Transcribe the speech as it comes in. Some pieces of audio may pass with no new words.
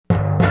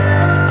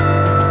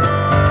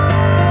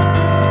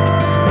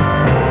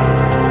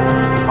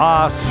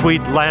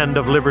sweet land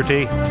of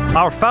liberty.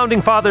 Our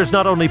founding fathers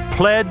not only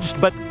pledged,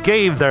 but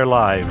gave their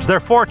lives, their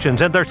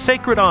fortunes, and their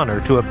sacred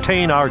honor to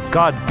obtain our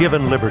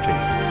God-given liberty.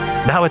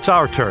 Now it's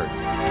our turn.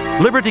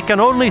 Liberty can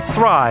only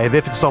thrive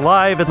if it's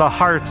alive in the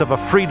hearts of a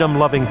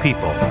freedom-loving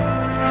people.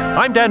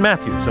 I'm Dan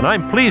Matthews, and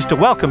I'm pleased to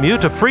welcome you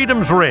to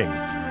Freedom's Ring.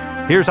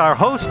 Here's our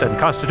host and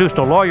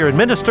constitutional lawyer and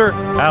minister,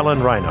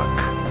 Alan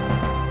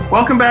Reinach.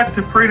 Welcome back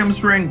to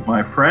Freedom's Ring,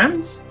 my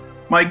friends.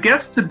 My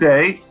guest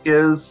today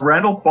is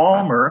Randall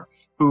Balmer,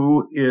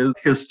 who is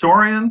a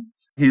historian.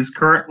 He's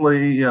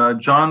currently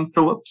John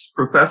Phillips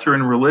Professor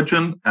in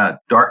Religion at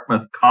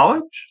Dartmouth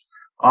College,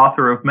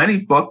 author of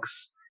many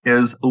books.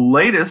 His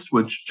latest,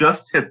 which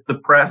just hit the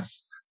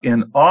press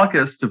in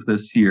August of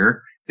this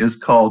year, is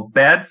called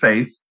Bad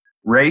Faith,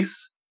 Race,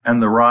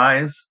 and the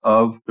Rise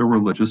of the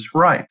Religious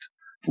Right.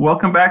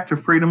 Welcome back to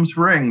Freedom's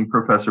Ring,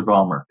 Professor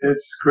Balmer.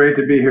 It's great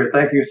to be here.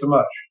 Thank you so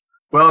much.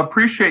 Well, I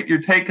appreciate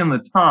you taking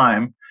the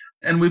time.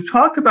 And we've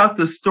talked about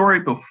this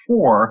story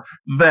before,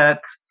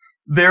 that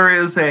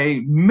there is a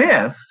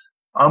myth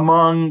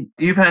among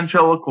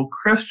evangelical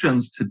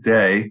Christians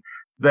today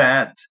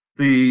that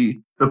the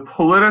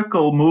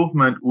political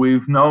movement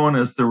we've known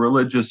as the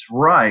religious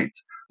right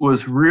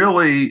was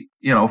really,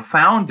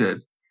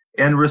 founded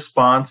in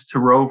response to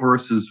Roe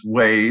versus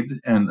Wade.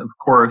 And of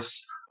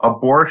course,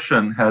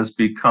 abortion has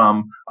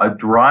become a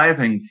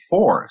driving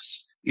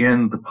force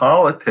in the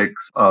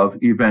politics of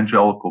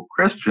evangelical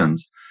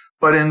Christians.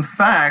 But in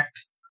fact,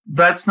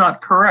 that's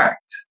not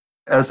correct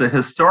as a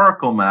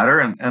historical matter.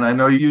 And I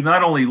know you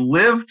not only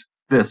lived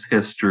this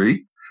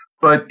history,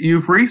 but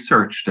you've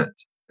researched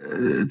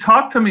it.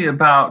 Talk to me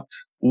about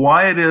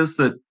why it is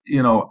that,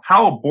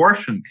 how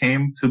abortion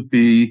came to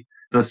be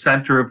the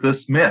center of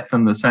this myth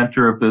and the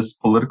center of this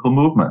political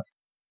movement.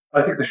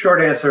 I think the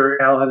short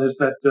answer, Alan, is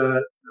that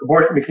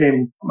abortion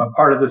became a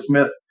part of this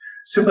myth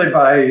simply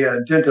by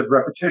dint of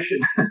repetition.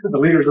 The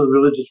leaders of the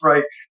religious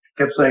right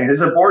kept saying,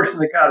 it's abortion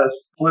that got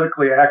us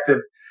politically active.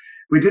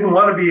 We didn't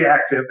want to be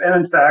active. And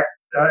in fact,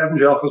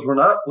 evangelicals were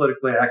not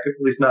politically active,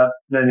 at least not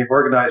in any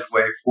organized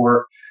way,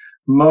 for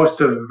most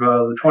of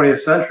the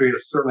 20th century,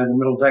 certainly the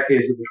middle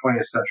decades of the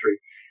 20th century.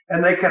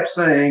 And they kept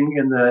saying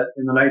in the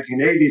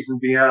 1980s and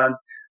beyond,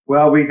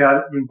 well, we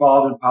got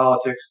involved in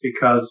politics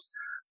because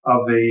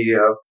of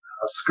the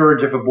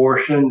scourge of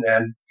abortion,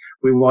 and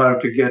we wanted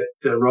to get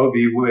Roe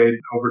v. Wade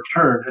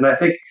overturned. And I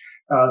think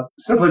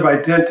simply by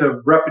dint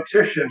of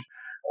repetition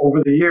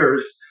over the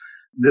years,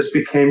 this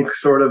became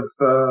sort of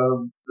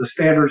the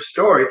standard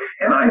story.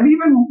 And I'm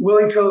even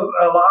willing to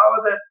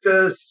allow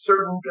that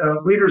certain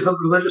leaders of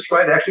the religious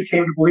right actually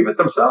came to believe it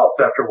themselves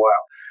after a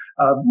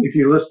while. If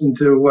you listen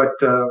to what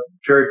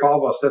Jerry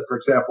Falwell said, for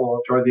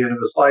example, toward the end of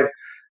his life,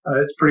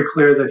 it's pretty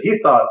clear that he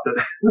thought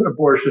that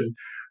abortion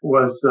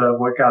was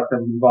what got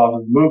them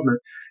involved in the movement.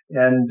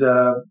 And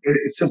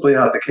it's simply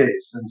not the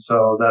case. And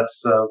so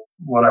that's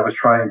what I was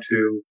trying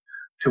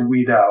to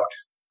weed out.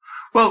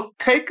 Well,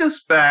 take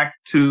us back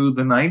to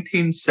the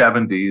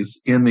 1970s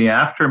in the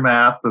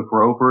aftermath of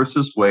Roe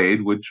versus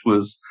Wade, which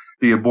was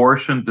the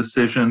abortion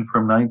decision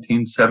from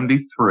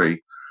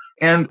 1973.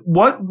 And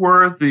what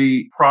were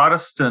the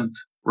Protestant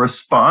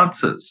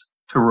responses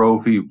to Roe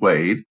v.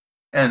 Wade?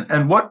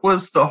 And what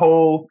was the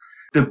whole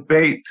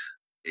debate?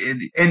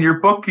 In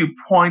your book, you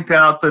point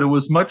out that it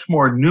was much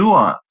more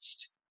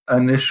nuanced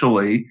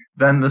initially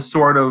than the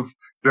sort of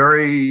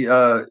very,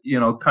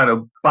 kind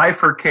of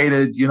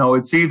bifurcated,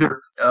 it's either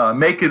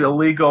make it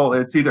illegal,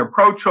 it's either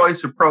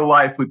pro-choice or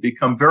pro-life. We've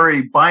become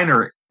very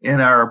binary in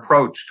our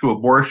approach to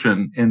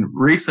abortion in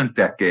recent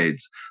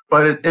decades.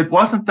 But it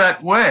wasn't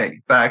that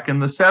way back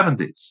in the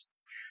 70s.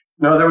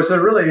 No, there was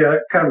a really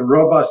kind of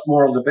robust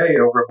moral debate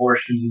over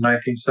abortion in the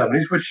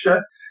 1970s, which,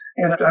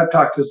 and I've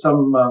talked to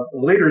some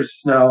leaders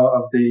now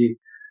of the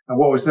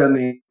what was then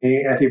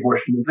the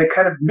anti-abortion. They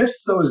kind of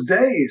missed those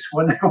days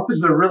when there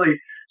was a really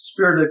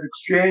spirited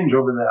exchange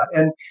over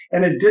that.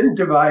 And it didn't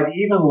divide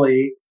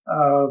evenly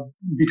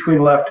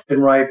between left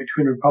and right,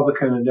 between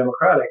Republican and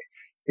Democratic.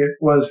 It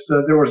was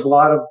there was a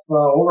lot of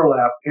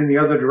overlap in the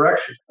other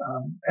direction.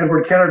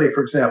 Edward Kennedy,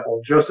 for example,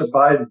 Joseph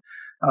Biden,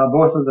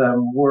 both of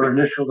them were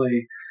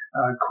initially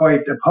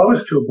quite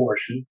opposed to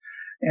abortion.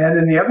 And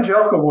in the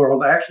evangelical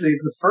world, actually,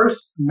 the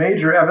first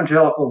major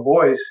evangelical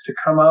voice to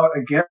come out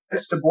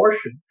against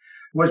abortion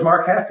was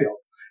Mark Hatfield,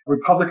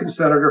 Republican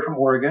senator from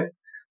Oregon,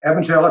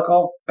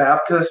 evangelical,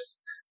 Baptist,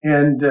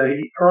 and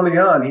early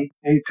on,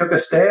 he took a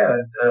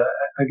stand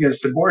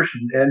against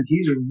abortion. And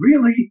he's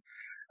really,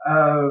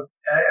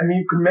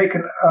 you can make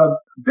a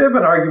bit of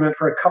an argument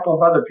for a couple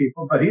of other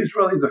people, but he's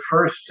really the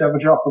first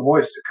evangelical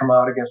voice to come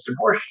out against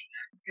abortion.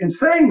 In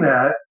saying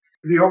that,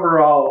 the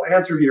overall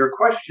answer to your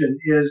question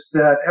is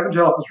that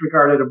evangelicals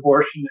regarded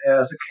abortion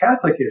as a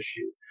Catholic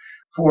issue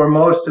for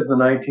most of the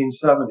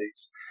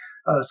 1970s.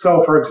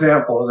 So, for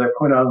example, as I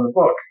point out in the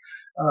book,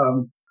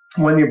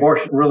 when the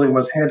abortion ruling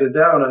was handed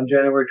down on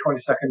January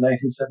 22nd,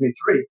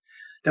 1973,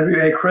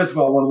 W.A.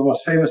 Criswell, one of the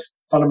most famous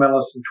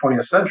fundamentalists of the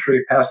 20th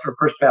century, pastor of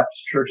First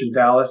Baptist Church in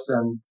Dallas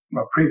and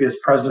a previous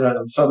president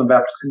of the Southern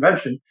Baptist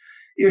Convention,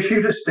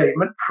 issued a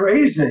statement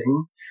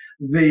praising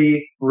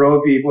the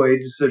Roe v.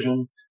 Wade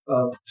decision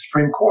of the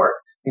Supreme Court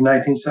in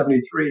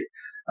 1973.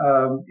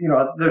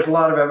 There's a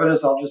lot of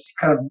evidence. I'll just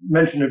kind of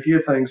mention a few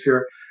things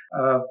here.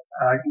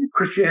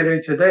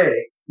 Christianity Today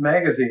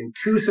magazine,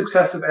 two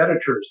successive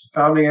editors, the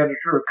founding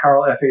editor,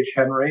 Carl F.H.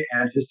 Henry,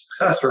 and his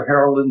successor,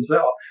 Harold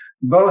Lindsell,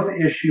 both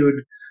issued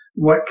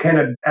what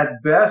can at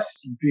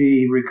best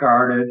be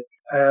regarded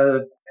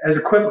as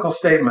equivocal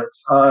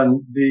statements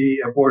on the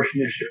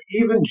abortion issue.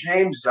 Even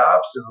James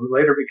Dobson, who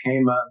later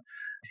became a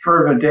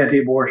fervent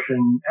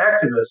anti-abortion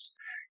activist,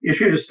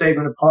 issued a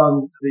statement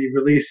upon the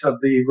release of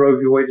the Roe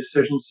v. Wade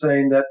decision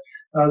saying that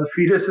the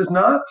fetus is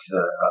not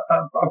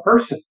a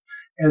person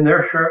and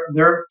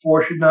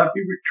therefore should not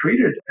be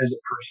treated as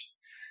a person.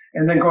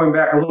 And then going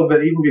back a little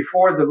bit, even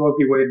before the Roe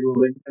v. Wade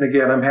ruling, and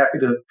again, I'm happy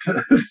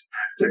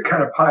to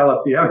kind of pile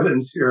up the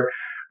evidence here,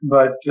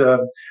 but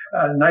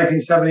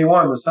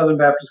 1971, the Southern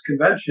Baptist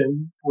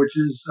Convention, which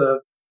is a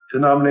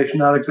denomination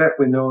not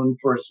exactly known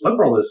for its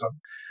liberalism,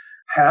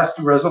 passed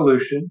a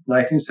resolution,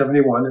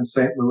 1971, in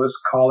St. Louis,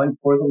 calling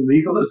for the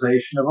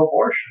legalization of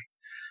abortion.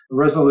 The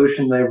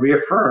resolution they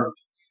reaffirmed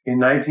in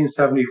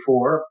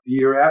 1974, the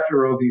year after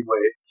Roe v.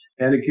 Wade,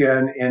 and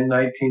again in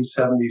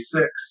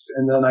 1976.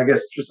 And then I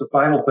guess just the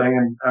final thing,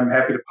 and I'm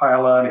happy to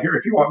pile on here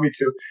if you want me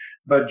to,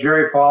 but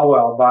Jerry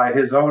Falwell, by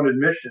his own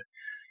admission,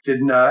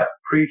 did not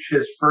preach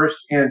his first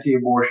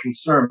anti-abortion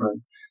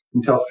sermon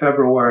until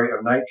February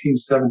of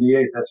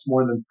 1978. That's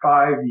more than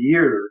 5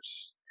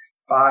 years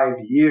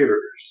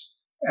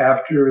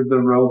after the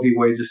Roe v.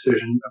 Wade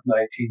decision of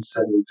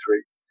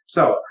 1973.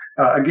 So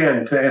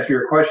again, to answer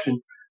your question,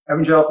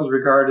 evangelicals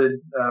regarded,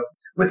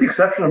 with the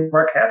exception of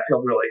Mark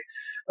Hatfield, really,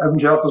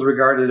 evangelicals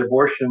regarded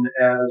abortion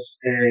as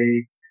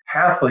a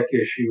Catholic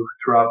issue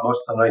throughout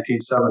most of the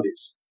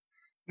 1970s.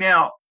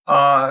 Now,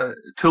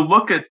 to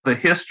look at the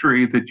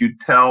history that you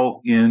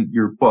tell in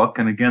your book,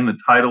 and again, the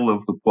title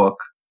of the book,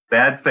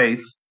 Bad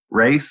Faith,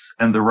 Race,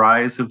 and the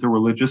Rise of the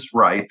Religious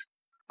Right,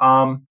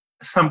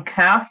 some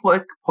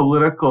Catholic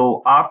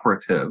political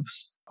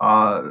operatives,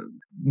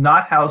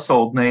 not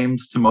household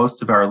names to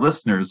most of our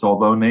listeners,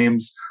 although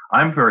names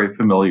I'm very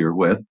familiar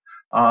with,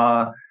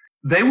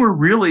 they were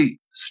really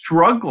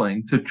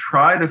struggling to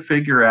try to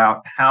figure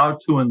out how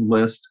to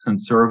enlist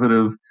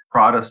conservative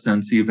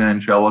Protestants,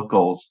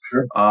 evangelicals,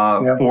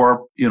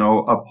 for,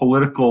 a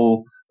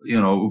political,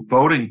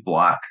 voting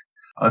bloc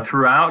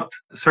throughout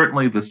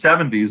certainly the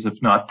 70s,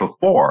 if not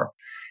before.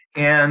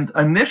 And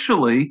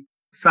initially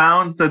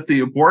found that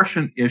the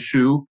abortion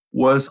issue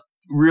was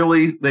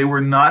really, they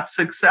were not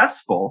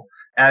successful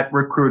at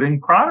recruiting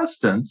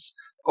Protestants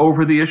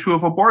over the issue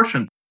of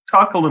abortion.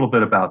 Talk a little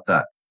bit about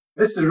that.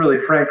 This is really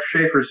Frank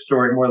Schaeffer's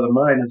story more than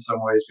mine in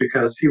some ways,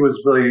 because he was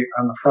really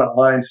on the front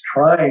lines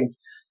trying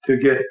to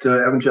get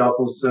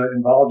evangelicals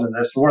involved in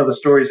this. And one of the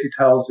stories he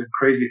tells in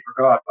Crazy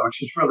for God,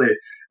 which is really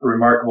a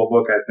remarkable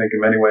book, I think, in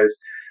many ways.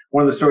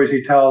 One of the stories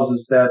he tells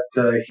is that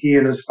he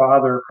and his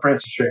father,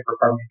 Francis Schaeffer,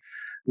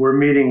 were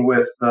meeting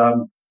with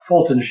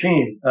Fulton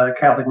Sheen,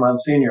 Catholic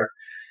Monsignor.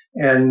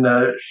 And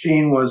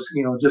Sheen was,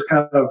 just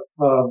kind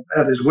of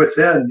at his wit's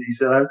end. He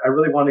said, I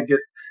really want to get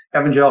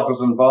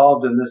evangelicals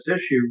involved in this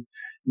issue.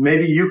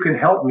 Maybe you can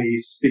help me,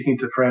 speaking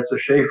to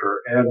Francis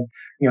Schaeffer. And,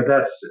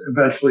 that's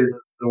eventually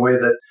the way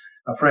that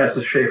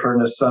Francis Schaeffer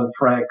and his son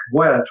Frank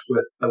went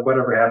with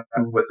whatever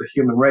happened with the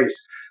human race.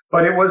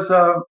 But it was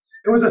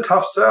a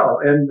tough sell.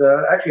 And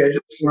actually, I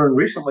just learned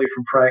recently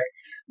from Frank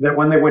that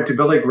when they went to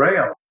Billy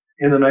Graham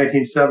in the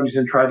 1970s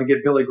and tried to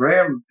get Billy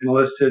Graham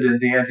enlisted in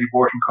the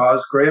anti-abortion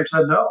cause, Graham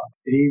said no.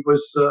 He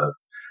was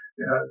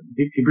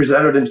he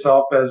presented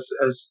himself as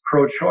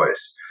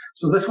pro-choice.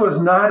 So this was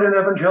not an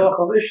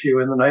evangelical issue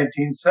in the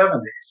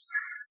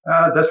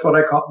 1970s. That's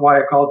why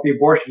I call it the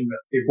abortion myth.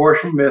 The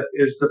abortion myth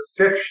is the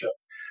fiction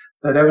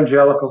that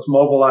evangelicals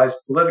mobilized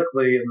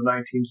politically in the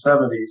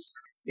 1970s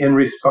in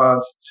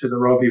response to the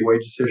Roe v.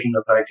 Wade decision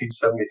of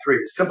 1973.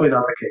 It's simply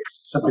not the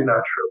case. Simply not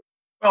true.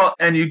 Well,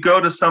 and you go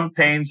to some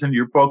pains in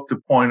your book to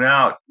point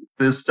out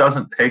this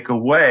doesn't take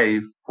away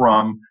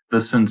from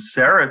the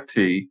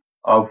sincerity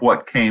of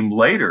what came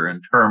later in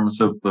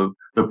terms of the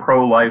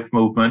pro-life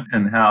movement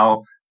and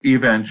how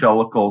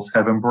evangelicals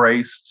have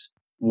embraced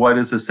what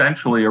is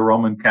essentially a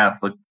Roman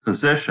Catholic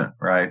position,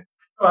 right?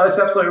 Well, that's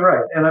absolutely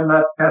right. And I'm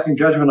not passing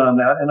judgment on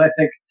that. And I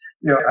think,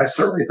 I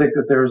certainly think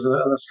that there's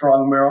a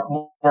strong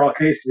moral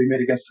case to be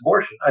made against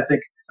abortion. I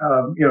think,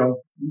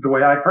 the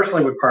way I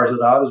personally would parse it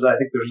out is I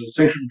think there's a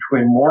distinction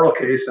between a moral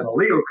case and a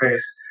legal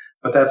case,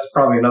 but that's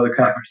probably another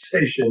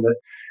conversation that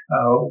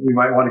we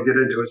might want to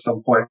get into at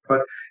some point.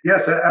 But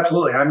yes,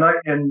 absolutely. I'm not,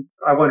 and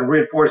I want to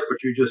reinforce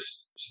what you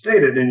just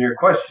stated in your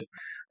question.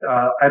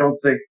 I don't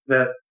think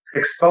that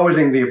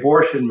exposing the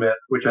abortion myth,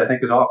 which I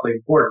think is awfully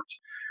important,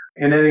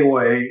 in any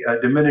way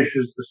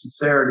diminishes the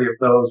sincerity of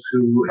those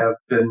who have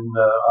been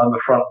on the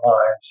front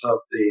lines of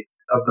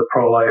the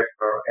pro-life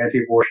or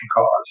anti-abortion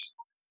cause.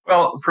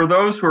 Well, for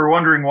those who are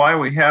wondering why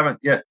we haven't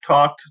yet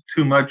talked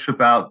too much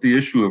about the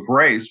issue of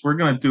race, we're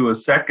going to do a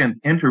second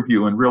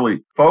interview and really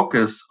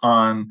focus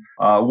on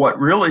what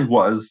really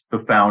was the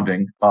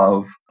founding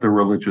of the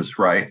religious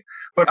right.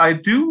 But I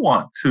do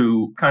want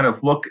to kind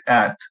of look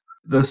at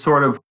the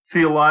sort of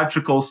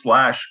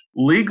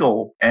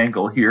theological/legal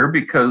angle here,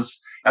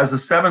 because as a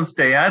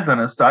Seventh-day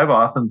Adventist, I've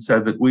often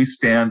said that we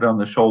stand on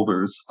the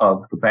shoulders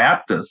of the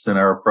Baptists in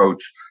our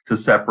approach to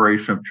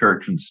separation of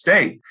church and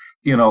state.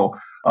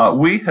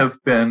 We have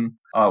been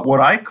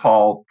what I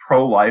call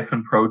pro-life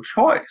and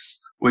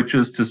pro-choice, which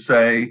is to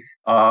say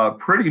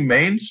pretty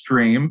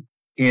mainstream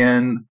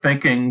in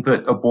thinking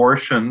that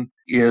abortion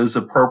is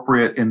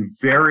appropriate in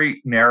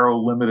very narrow,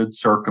 limited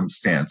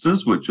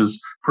circumstances, which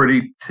is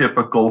pretty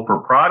typical for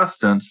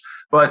Protestants,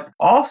 but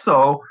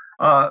also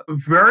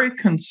very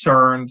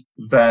concerned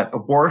that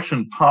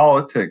abortion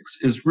politics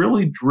is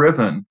really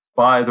driven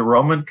by the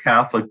Roman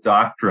Catholic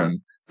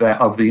doctrine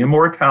of the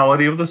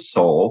immortality of the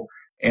soul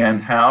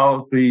and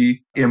how the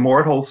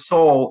immortal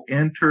soul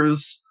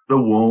enters the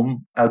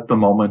womb at the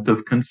moment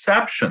of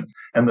conception.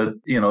 And that,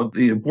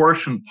 the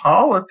abortion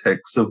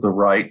politics of the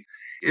right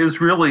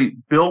is really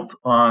built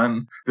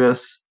on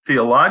this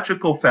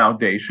theological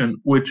foundation,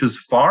 which is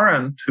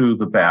foreign to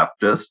the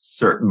Baptists,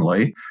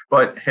 certainly,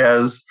 but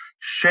has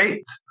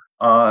shaped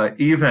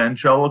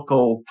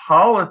evangelical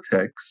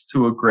politics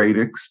to a great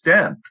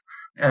extent.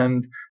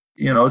 And,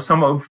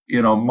 some of,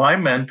 my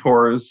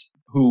mentors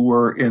who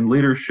were in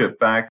leadership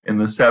back in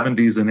the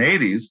 70s and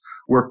 80s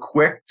were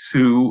quick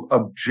to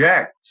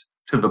object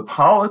to the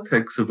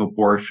politics of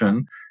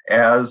abortion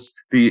as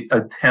the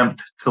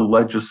attempt to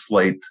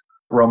legislate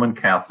Roman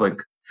Catholic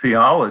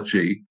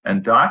theology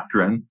and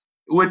doctrine,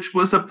 which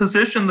was a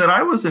position that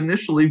I was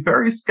initially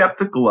very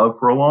skeptical of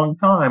for a long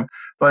time.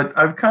 But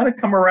I've kind of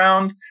come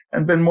around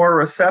and been more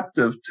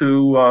receptive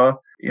to,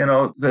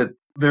 that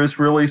there's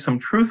really some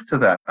truth to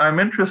that. I'm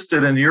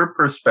interested in your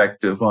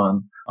perspective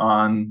on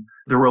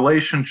the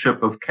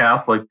relationship of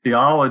Catholic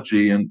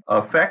theology and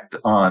effect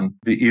on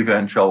the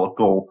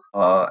evangelical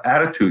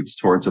attitudes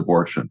towards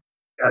abortion.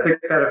 I think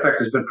that effect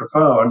has been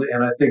profound,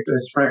 and I think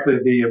it's frankly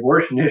the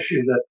abortion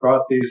issue that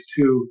brought these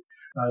two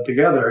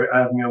together.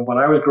 When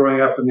I was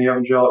growing up in the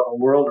evangelical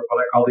world, or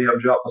what I call the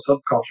evangelical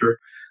subculture,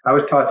 I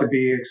was taught to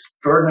be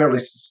extraordinarily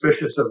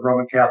suspicious of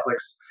Roman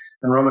Catholics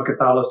and Roman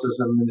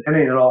Catholicism in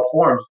any and all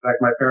forms. In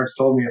fact, my parents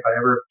told me if I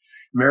ever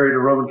married a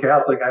Roman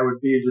Catholic, I would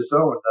be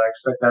disowned. I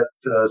expect that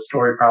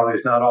story probably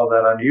is not all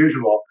that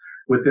unusual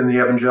within the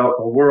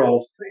evangelical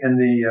world in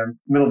the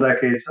middle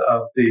decades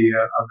of the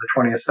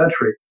 20th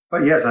century.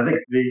 But yes, I think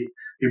the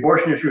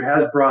abortion issue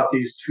has brought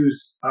these two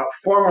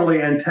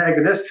formerly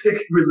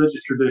antagonistic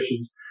religious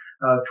traditions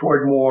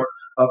toward more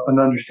of an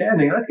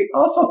understanding. And I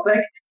also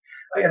think,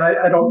 and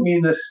I don't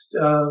mean this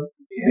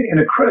in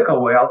a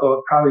critical way, although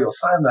it probably will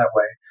sound that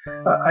way,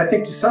 I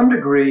think to some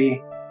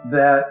degree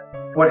that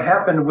what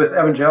happened with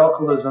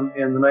evangelicalism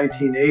in the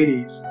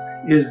 1980s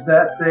is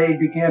that they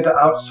began to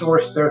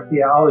outsource their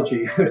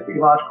theology, their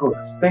theological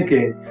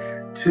thinking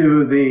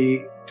to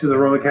the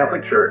Roman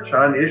Catholic Church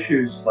on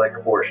issues like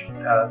abortion,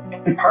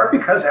 in part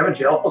because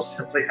evangelicals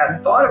simply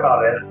hadn't thought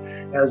about it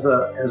as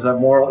a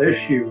moral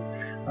issue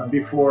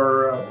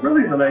before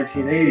really the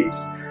 1980s.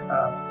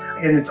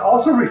 And it's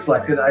also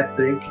reflected, I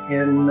think,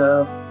 in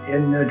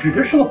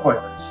judicial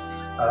appointments.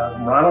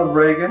 Ronald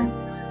Reagan,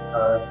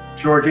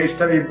 George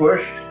H.W.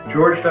 Bush,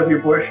 George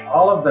W. Bush,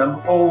 all of them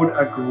owed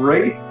a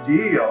great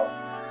deal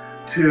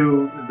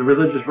to the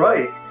religious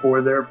right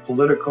for their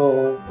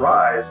political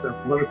rise, their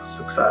political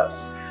success.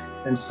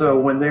 And so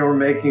when they were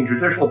making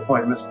judicial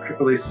appointments,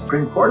 particularly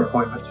Supreme Court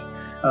appointments,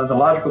 the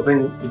logical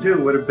thing to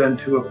do would have been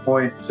to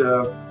appoint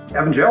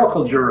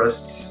evangelical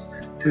jurists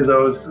to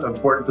those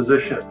important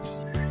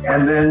positions.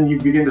 And then you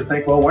begin to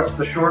think, well, what's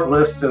the short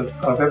list of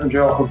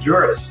evangelical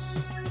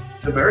jurists?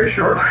 It's a very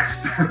short list,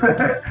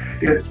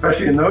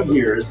 especially in those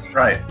years.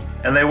 Right.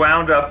 And they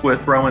wound up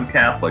with Roman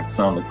Catholics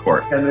on the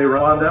court. And they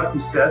wound up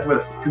instead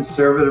with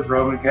conservative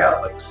Roman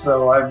Catholics.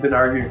 So I've been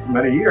arguing for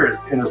many years,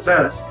 in a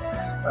sense,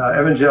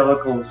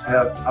 evangelicals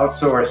have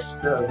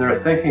outsourced their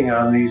thinking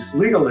on these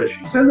legal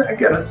issues. And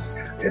again,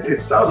 it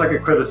sounds like a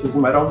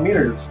criticism. I don't mean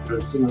it as a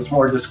criticism. It's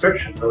more a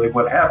description, really, of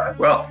what happened.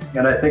 Well,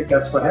 and I think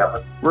that's what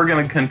happened. We're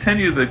going to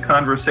continue the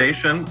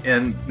conversation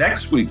in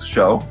next week's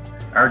show.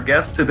 Our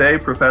guest today,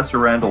 Professor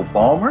Randall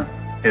Balmer.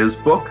 His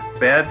book,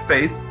 Bad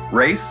Faith,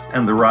 Race,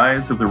 and the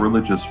Rise of the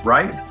Religious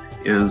Right,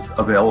 is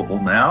available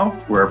now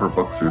wherever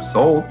books are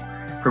sold.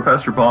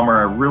 Professor Balmer,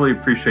 I really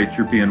appreciate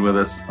your being with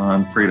us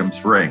on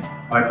Freedom's Ring.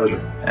 My pleasure.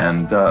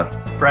 And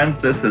friends,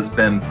 this has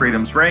been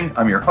Freedom's Ring.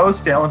 I'm your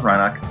host, Alan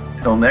Reinach.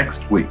 Till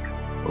next week,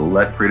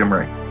 let freedom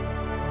ring.